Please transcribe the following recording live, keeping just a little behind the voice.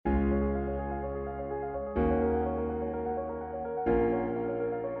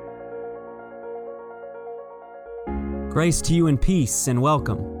Grace to you and peace and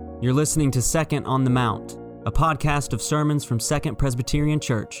welcome. You're listening to Second on the Mount, a podcast of sermons from Second Presbyterian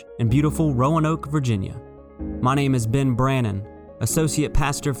Church in beautiful Roanoke, Virginia. My name is Ben Brannon, Associate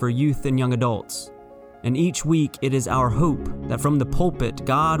Pastor for Youth and Young Adults. And each week it is our hope that from the pulpit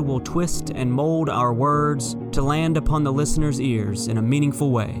God will twist and mold our words to land upon the listener's ears in a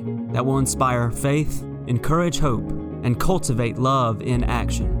meaningful way that will inspire faith, encourage hope, and cultivate love in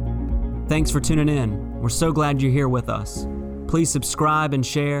action. Thanks for tuning in. We're so glad you're here with us. Please subscribe and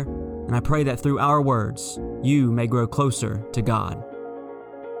share, and I pray that through our words, you may grow closer to God.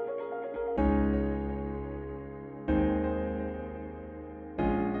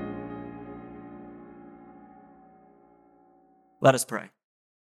 Let us pray.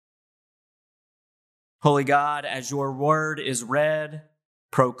 Holy God, as your word is read,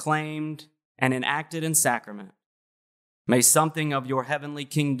 proclaimed, and enacted in sacrament, may something of your heavenly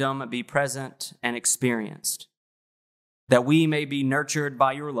kingdom be present and experienced, that we may be nurtured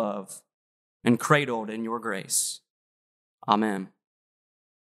by your love and cradled in your grace. Amen.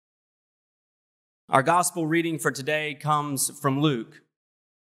 Our gospel reading for today comes from Luke,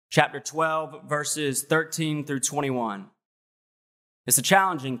 chapter 12, verses 13 through 21. It's a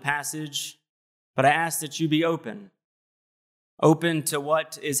challenging passage, but I ask that you be open to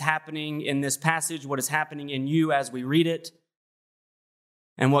what is happening in this passage, what is happening in you as we read it,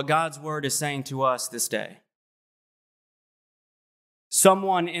 and what God's word is saying to us this day.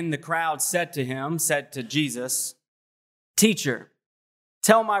 Someone in the crowd said to Jesus, "Teacher,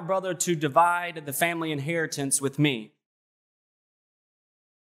 tell my brother to divide the family inheritance with me."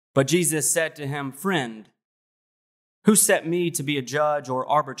 But Jesus said to him, "Friend, who set me to be a judge or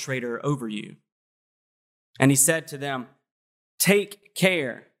arbitrator over you?" And he said to them, "Take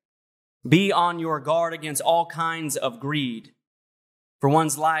care, be on your guard against all kinds of greed, for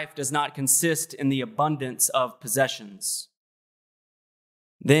one's life does not consist in the abundance of possessions."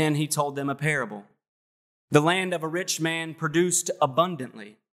 Then he told them a parable. The land of a rich man produced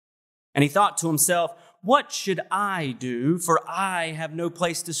abundantly, and he thought to himself, "What should I do, for I have no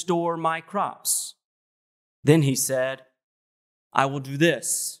place to store my crops?" Then he said, "I will do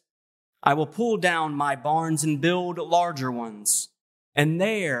this. I will pull down my barns and build larger ones, and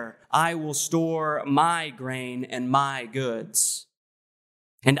there I will store my grain and my goods.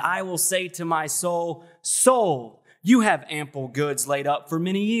 And I will say to my soul, 'Soul, you have ample goods laid up for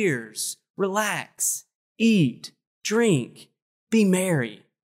many years. Relax, eat, drink, be merry.'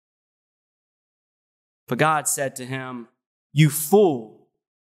 But God said to him, 'You fool,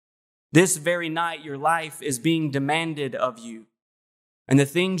 this very night your life is being demanded of you. And the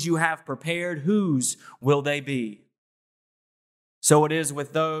things you have prepared, whose will they be? So it is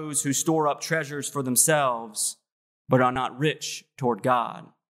with those who store up treasures for themselves, but are not rich toward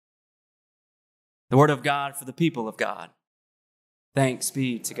God.'" The word of God for the people of God. Thanks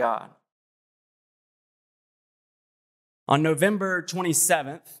be to God. On November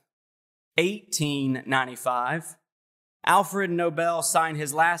 27th, 1895, Alfred Nobel signed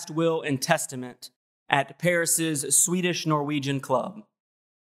his last will and testament at Paris's Swedish-Norwegian Club.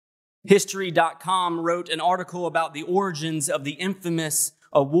 History.com wrote an article about the origins of the infamous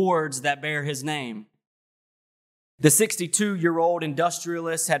awards that bear his name. The 62-year-old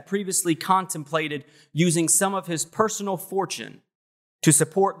industrialist had previously contemplated using some of his personal fortune to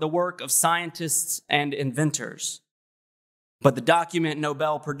support the work of scientists and inventors. But the document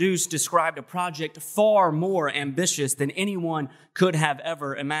Nobel produced described a project far more ambitious than anyone could have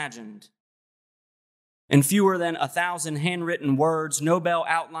ever imagined. In fewer than 1,000 handwritten words, Nobel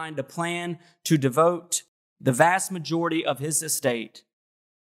outlined a plan to devote the vast majority of his estate,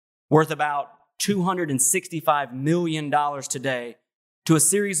 worth about $265 million today, to a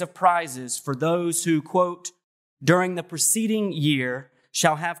series of prizes for those who, quote, "during the preceding year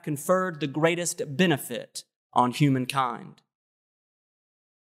shall have conferred the greatest benefit on humankind."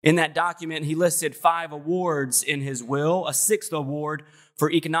 In that document, he listed 5 awards in his will. A 6th award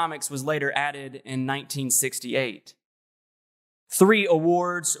for economics was later added in 1968. 3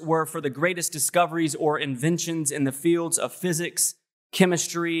 awards were for the greatest discoveries or inventions in the fields of physics,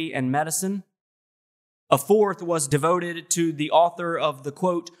 chemistry, and medicine. A 4th was devoted to the author of the,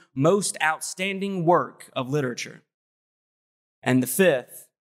 quote, "most outstanding work of literature." And the 5th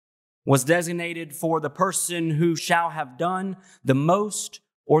was designated for the person who shall have done the most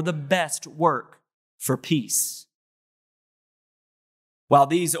or the best work for peace. While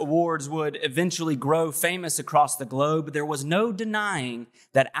these awards would eventually grow famous across the globe, there was no denying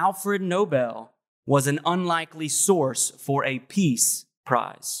that Alfred Nobel was an unlikely source for a peace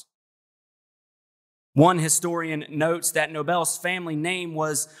prize. One historian notes that Nobel's family name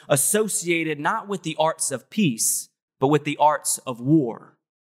was associated not with the arts of peace, but with the arts of war.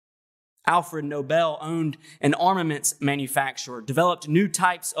 Alfred Nobel owned an armaments manufacturer, developed new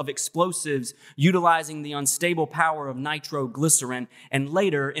types of explosives utilizing the unstable power of nitroglycerin, and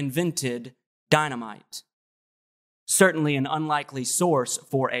later invented dynamite. Certainly an unlikely source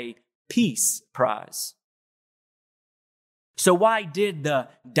for a peace prize. So why did the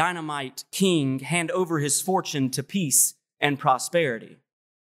dynamite king hand over his fortune to peace and prosperity?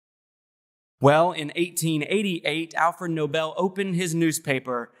 Well, in 1888, Alfred Nobel opened his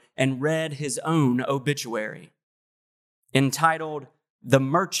newspaper and read his own obituary, entitled, "The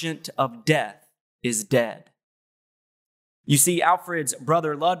Merchant of Death is Dead." You see, Alfred's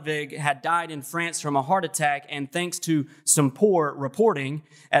brother Ludwig had died in France from a heart attack, and thanks to some poor reporting,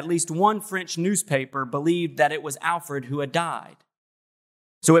 at least one French newspaper believed that it was Alfred who had died.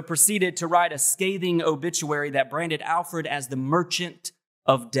 So it proceeded to write a scathing obituary that branded Alfred as the merchant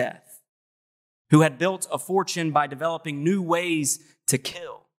of death, who had built a fortune by developing new ways to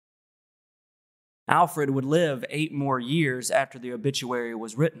kill. Alfred would live 8 more years after the obituary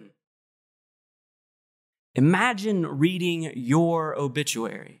was written. Imagine reading your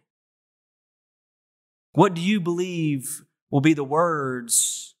obituary. What do you believe will be the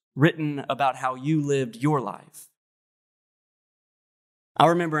words written about how you lived your life? I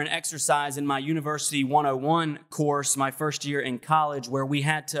remember an exercise in my University 101 course, my first year in college, where we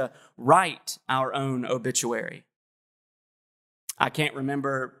had to write our own obituary. I can't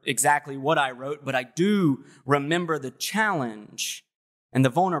remember exactly what I wrote, but I do remember the challenge and the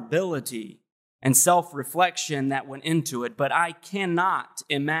vulnerability and self-reflection that went into it. But I cannot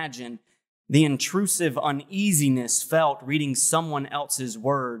imagine the intrusive uneasiness felt reading someone else's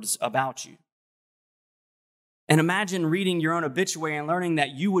words about you. And imagine reading your own obituary and learning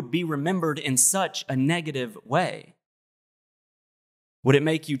that you would be remembered in such a negative way. Would it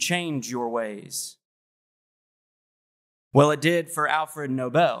make you change your ways? Well, it did for Alfred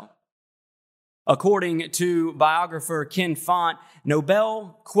Nobel. According to biographer Ken Font,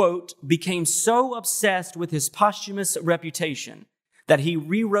 Nobel, quote, became so obsessed with his posthumous reputation that he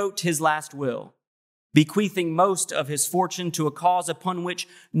rewrote his last will, bequeathing most of his fortune to a cause upon which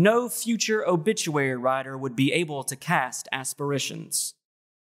no future obituary writer would be able to cast aspirations.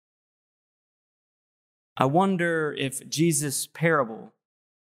 I wonder if Jesus' parable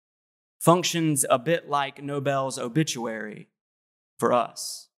functions a bit like Nobel's obituary for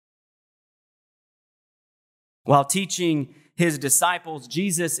us. While teaching his disciples,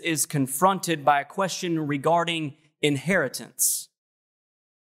 Jesus is confronted by a question regarding inheritance.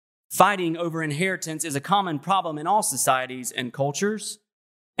 Fighting over inheritance is a common problem in all societies and cultures,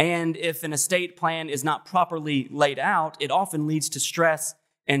 and if an estate plan is not properly laid out, it often leads to stress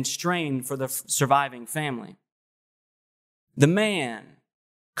and strain for the surviving family. The man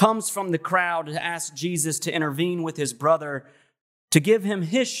comes from the crowd to ask Jesus to intervene with his brother to give him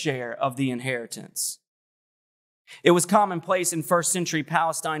his share of the inheritance. It was commonplace in first century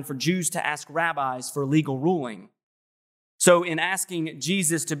Palestine for Jews to ask rabbis for legal ruling. So in asking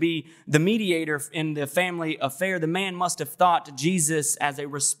Jesus to be the mediator in the family affair, the man must have thought Jesus as a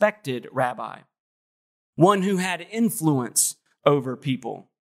respected rabbi, one who had influence over people,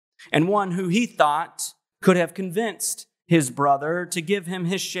 and one who he thought could have convinced his brother to give him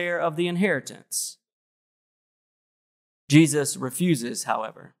his share of the inheritance. Jesus refuses,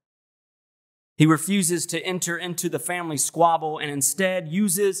 however. He refuses to enter into the family squabble and instead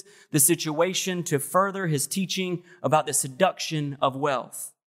uses the situation to further his teaching about the seduction of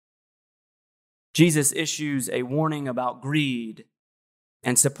wealth. Jesus issues a warning about greed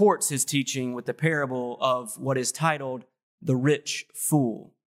and supports his teaching with the parable of what is titled the rich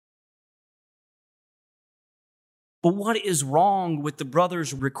fool. But what is wrong with the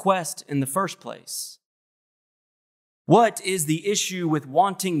brother's request in the first place? What is the issue with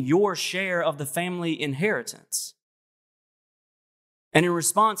wanting your share of the family inheritance? And in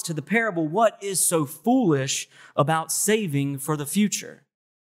response to the parable, what is so foolish about saving for the future?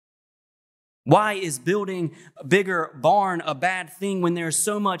 Why is building a bigger barn a bad thing when there's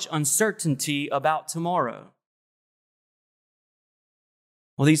so much uncertainty about tomorrow?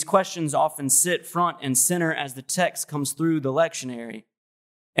 Well, these questions often sit front and center as the text comes through the lectionary,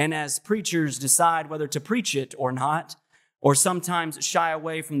 and as preachers decide whether to preach it or not, or sometimes shy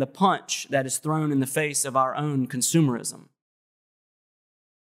away from the punch that is thrown in the face of our own consumerism.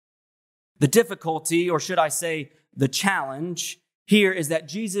 The difficulty, or should I say the challenge, here is that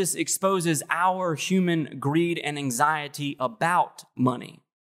Jesus exposes our human greed and anxiety about money,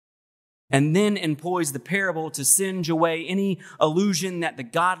 and then employs the parable to singe away any illusion that the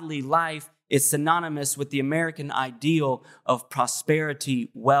godly life is synonymous with the American ideal of prosperity,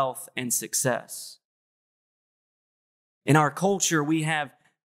 wealth, and success. In our culture, we have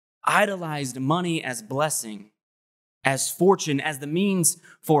idolized money as blessing, as fortune, as the means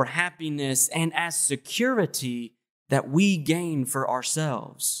for happiness, and as security that we gain for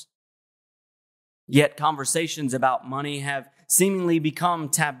ourselves. Yet conversations about money have seemingly become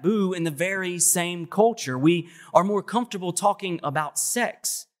taboo in the very same culture. We are more comfortable talking about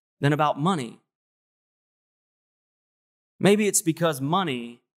sex than about money. Maybe it's because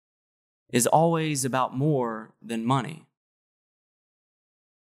money is always about more than money.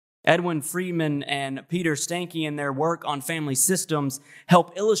 Edwin Friedman and Peter Stanke in their work on family systems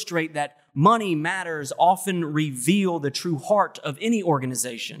help illustrate that money matters often reveal the true heart of any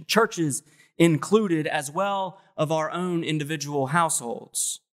organization, churches included, as well of our own individual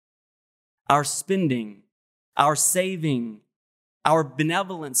households. Our spending, our saving, our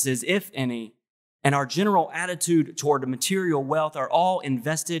benevolences, if any, and our general attitude toward material wealth are all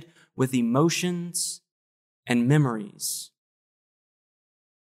invested with emotions and memories.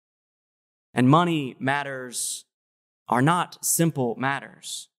 And money matters are not simple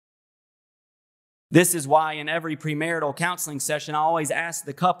matters. This is why in every premarital counseling session, I always ask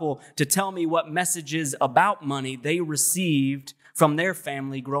the couple to tell me what messages about money they received from their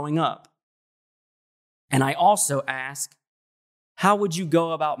family growing up. And I also ask, how would you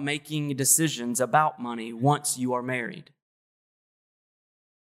go about making decisions about money once you are married?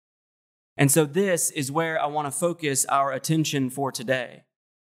 And so this is where I want to focus our attention for today.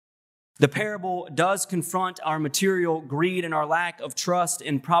 The parable does confront our material greed and our lack of trust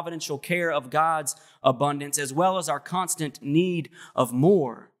in providential care of God's abundance, as well as our constant need of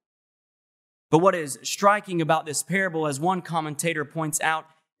more. But what is striking about this parable, as one commentator points out,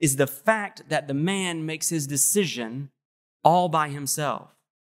 is the fact that the man makes his decision all by himself.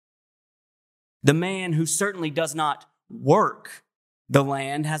 The man who certainly does not work the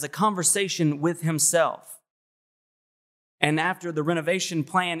land has a conversation with himself. And after the renovation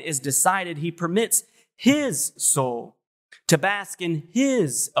plan is decided, he permits his soul to bask in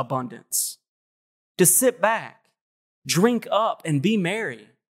his abundance, to sit back, drink up, and be merry.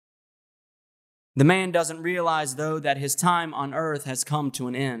 The man doesn't realize, though, that his time on earth has come to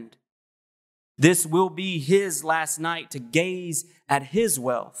an end. This will be his last night to gaze at his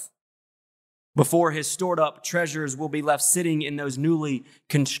wealth before his stored up treasures will be left sitting in those newly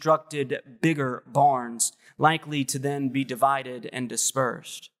constructed bigger barns, likely to then be divided and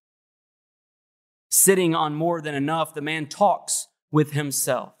dispersed. Sitting on more than enough, the man talks with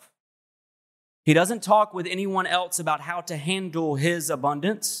himself. He doesn't talk with anyone else about how to handle his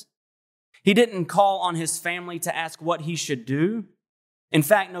abundance. He didn't call on his family to ask what he should do. In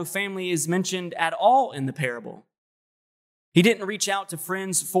fact, no family is mentioned at all in the parable. He didn't reach out to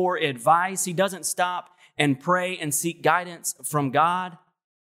friends for advice. He doesn't stop and pray and seek guidance from God.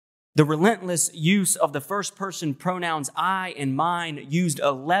 The relentless use of the first person pronouns I and mine, used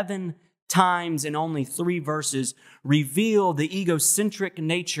 11 times in only 3 verses, reveal the egocentric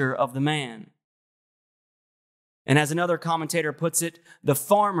nature of the man. And as another commentator puts it, the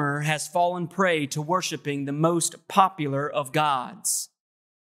farmer has fallen prey to worshiping the most popular of gods,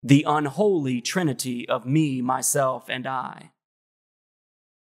 the unholy trinity of me, myself, and I.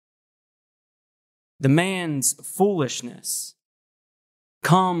 The man's foolishness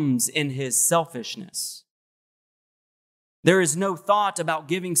comes in his selfishness. There is no thought about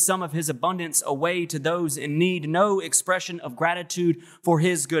giving some of his abundance away to those in need, no expression of gratitude for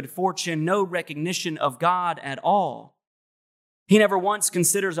his good fortune, no recognition of God at all. He never once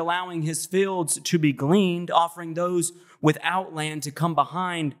considers allowing his fields to be gleaned, offering those without land to come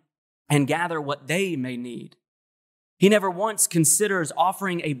behind and gather what they may need. He never once considers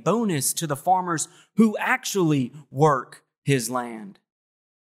offering a bonus to the farmers who actually work his land.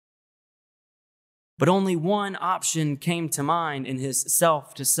 But only one option came to mind in his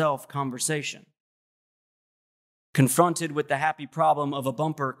self-to-self conversation. Confronted with the happy problem of a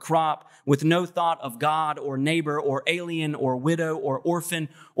bumper crop, with no thought of God or neighbor or alien or widow or orphan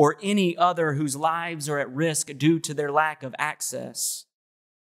or any other whose lives are at risk due to their lack of access,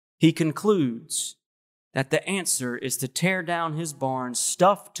 he concludes that the answer is to tear down his barns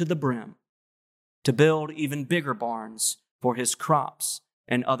stuffed to the brim, to build even bigger barns for his crops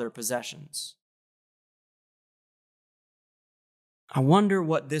and other possessions. I wonder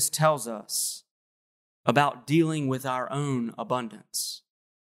what this tells us about dealing with our own abundance.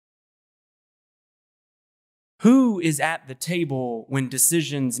 Who is at the table when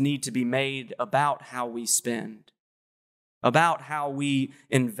decisions need to be made about how we spend, about how we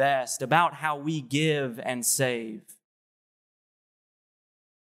invest, about how we give and save?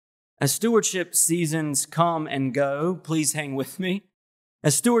 As stewardship seasons come and go, please hang with me.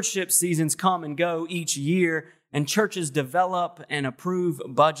 As stewardship seasons come and go each year, and churches develop and approve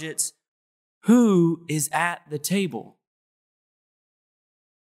budgets, who is at the table?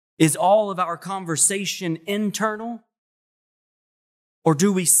 Is all of our conversation internal? Or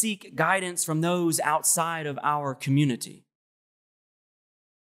do we seek guidance from those outside of our community?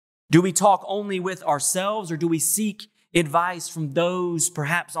 Do we talk only with ourselves, or do we seek advice from those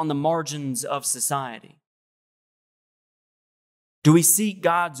perhaps on the margins of society? Do we seek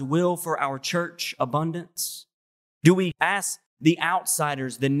God's will for our church abundance? Do we ask the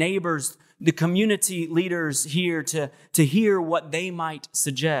outsiders, the neighbors, the community leaders here to hear what they might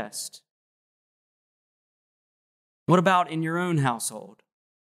suggest? What about in your own household?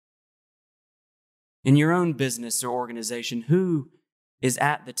 In your own business or organization, who is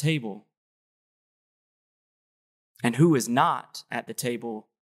at the table? And who is not at the table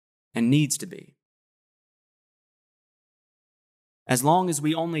and needs to be? As long as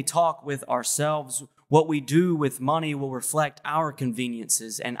we only talk with ourselves, what we do with money will reflect our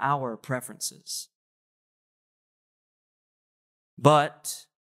conveniences and our preferences. But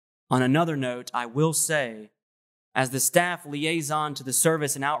on another note, I will say, as the staff liaison to the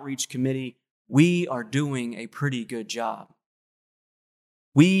Service and Outreach Committee, we are doing a pretty good job.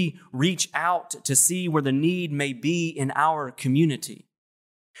 We reach out to see where the need may be in our community.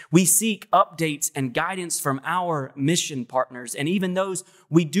 We seek updates and guidance from our mission partners and even those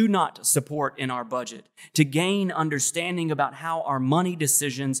we do not support in our budget to gain understanding about how our money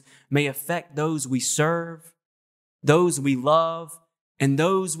decisions may affect those we serve, those we love, and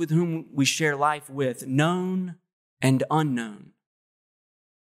those with whom we share life with, known and unknown.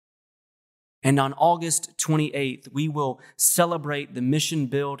 And on August 28th, we will celebrate the Mission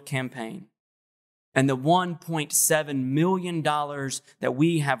Build campaign and the $1.7 million that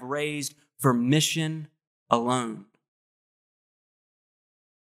we have raised for mission alone.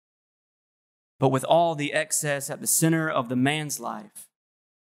 But with all the excess at the center of the man's life,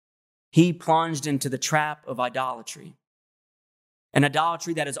 he plunged into the trap of idolatry, an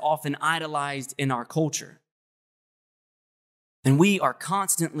idolatry that is often idolized in our culture. And we are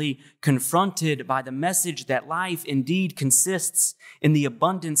constantly confronted by the message that life indeed consists in the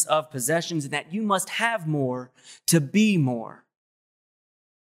abundance of possessions and that you must have more to be more.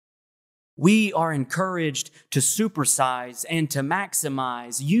 We are encouraged to supersize and to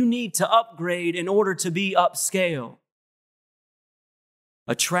maximize. You need to upgrade in order to be upscale.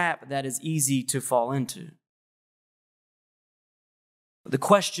 A trap that is easy to fall into. The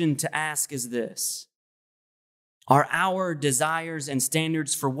question to ask is this: are our desires and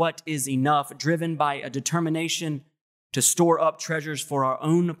standards for what is enough driven by a determination to store up treasures for our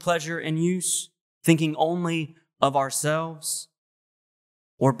own pleasure and use, thinking only of ourselves?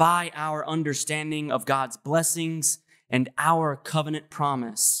 Or by our understanding of God's blessings and our covenant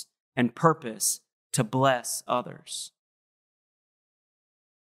promise and purpose to bless others?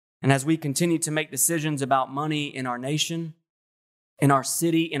 And as we continue to make decisions about money in our nation, in our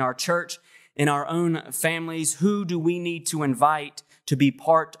city, in our church, in our own families, who do we need to invite to be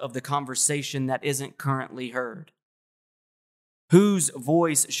part of the conversation that isn't currently heard? Whose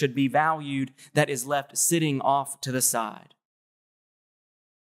voice should be valued that is left sitting off to the side?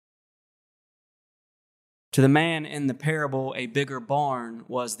 To the man in the parable, a bigger barn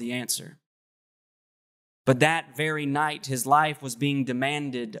was the answer. But that very night, his life was being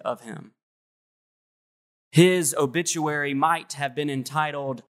demanded of him. His obituary might have been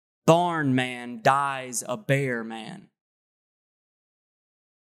entitled, "Barn Man Dies a Bear Man."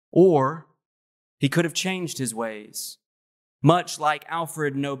 Or he could have changed his ways, much like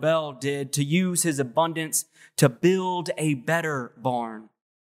Alfred Nobel did, to use his abundance to build a better barn,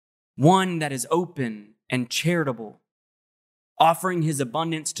 one that is open and charitable, offering his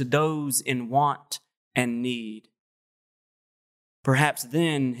abundance to those in want and need. Perhaps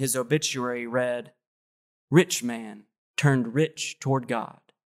then his obituary read, "Rich man turned rich toward God."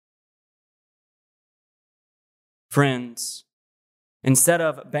 Friends, instead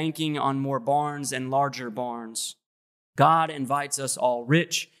of banking on more barns and larger barns, God invites us all,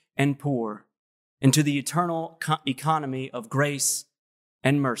 rich and poor, into the eternal economy of grace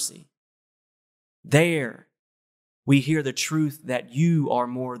and mercy. There, we hear the truth that you are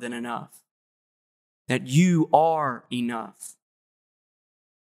more than enough, that you are enough.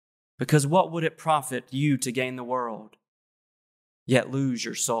 Because what would it profit you to gain the world, yet lose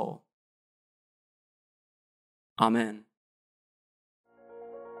your soul? Amen.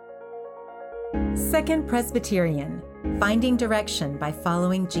 Second Presbyterian, finding direction by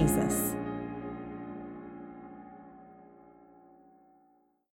following Jesus.